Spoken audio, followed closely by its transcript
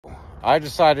I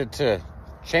decided to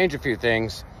change a few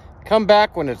things, come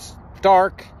back when it's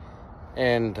dark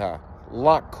and a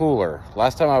lot cooler.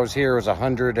 Last time I was here it was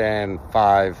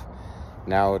 105.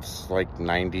 Now it's like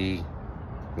 90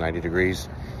 degrees.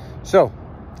 So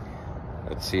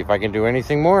let's see if I can do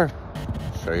anything more.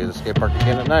 Show you the skate park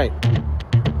again at night.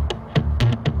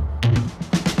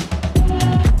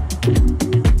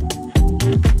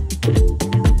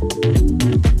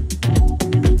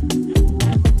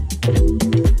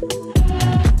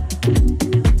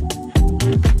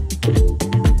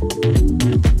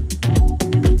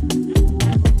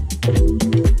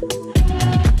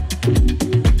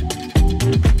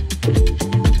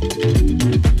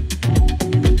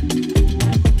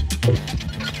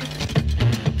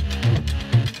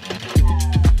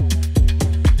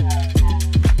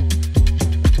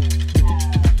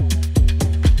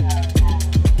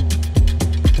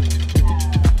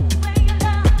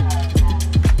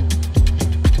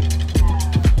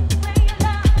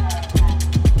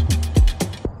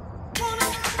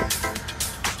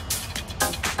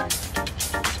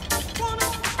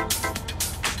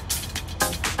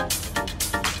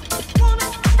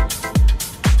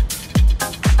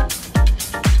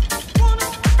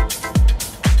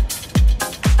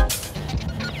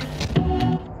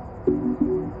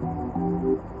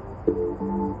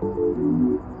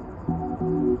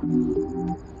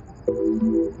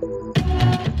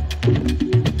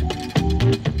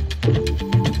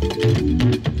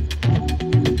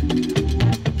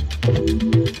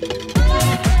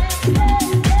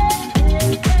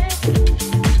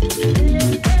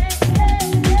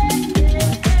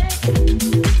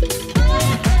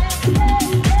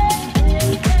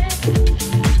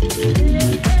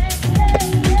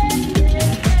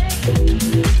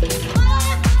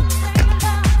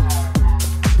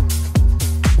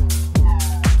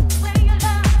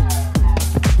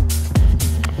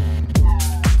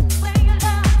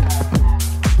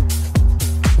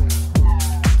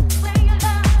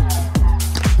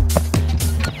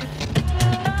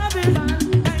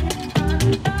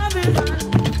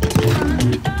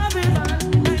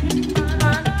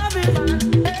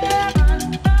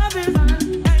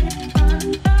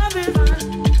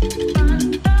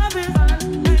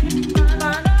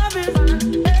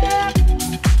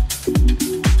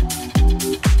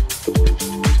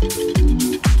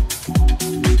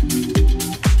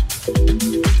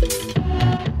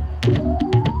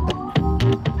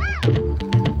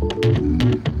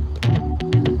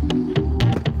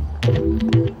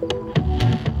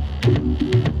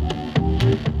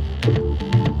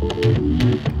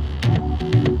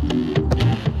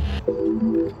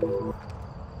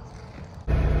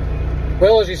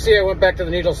 Well, as you see, I went back to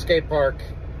the Needle skate park.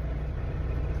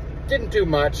 Didn't do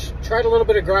much. Tried a little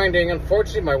bit of grinding.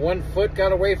 Unfortunately, my one foot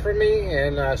got away from me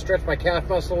and stretched my calf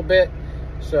muscle a bit.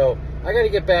 So I got to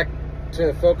get back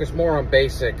to focus more on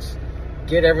basics.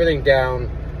 Get everything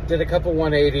down. Did a couple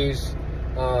 180s.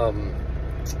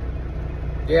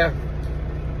 Yeah.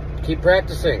 Keep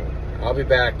practicing. I'll be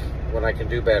back when I can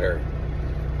do better.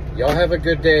 Y'all have a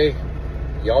good day.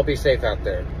 Y'all be safe out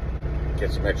there.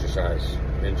 Get some exercise.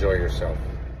 Enjoy yourself.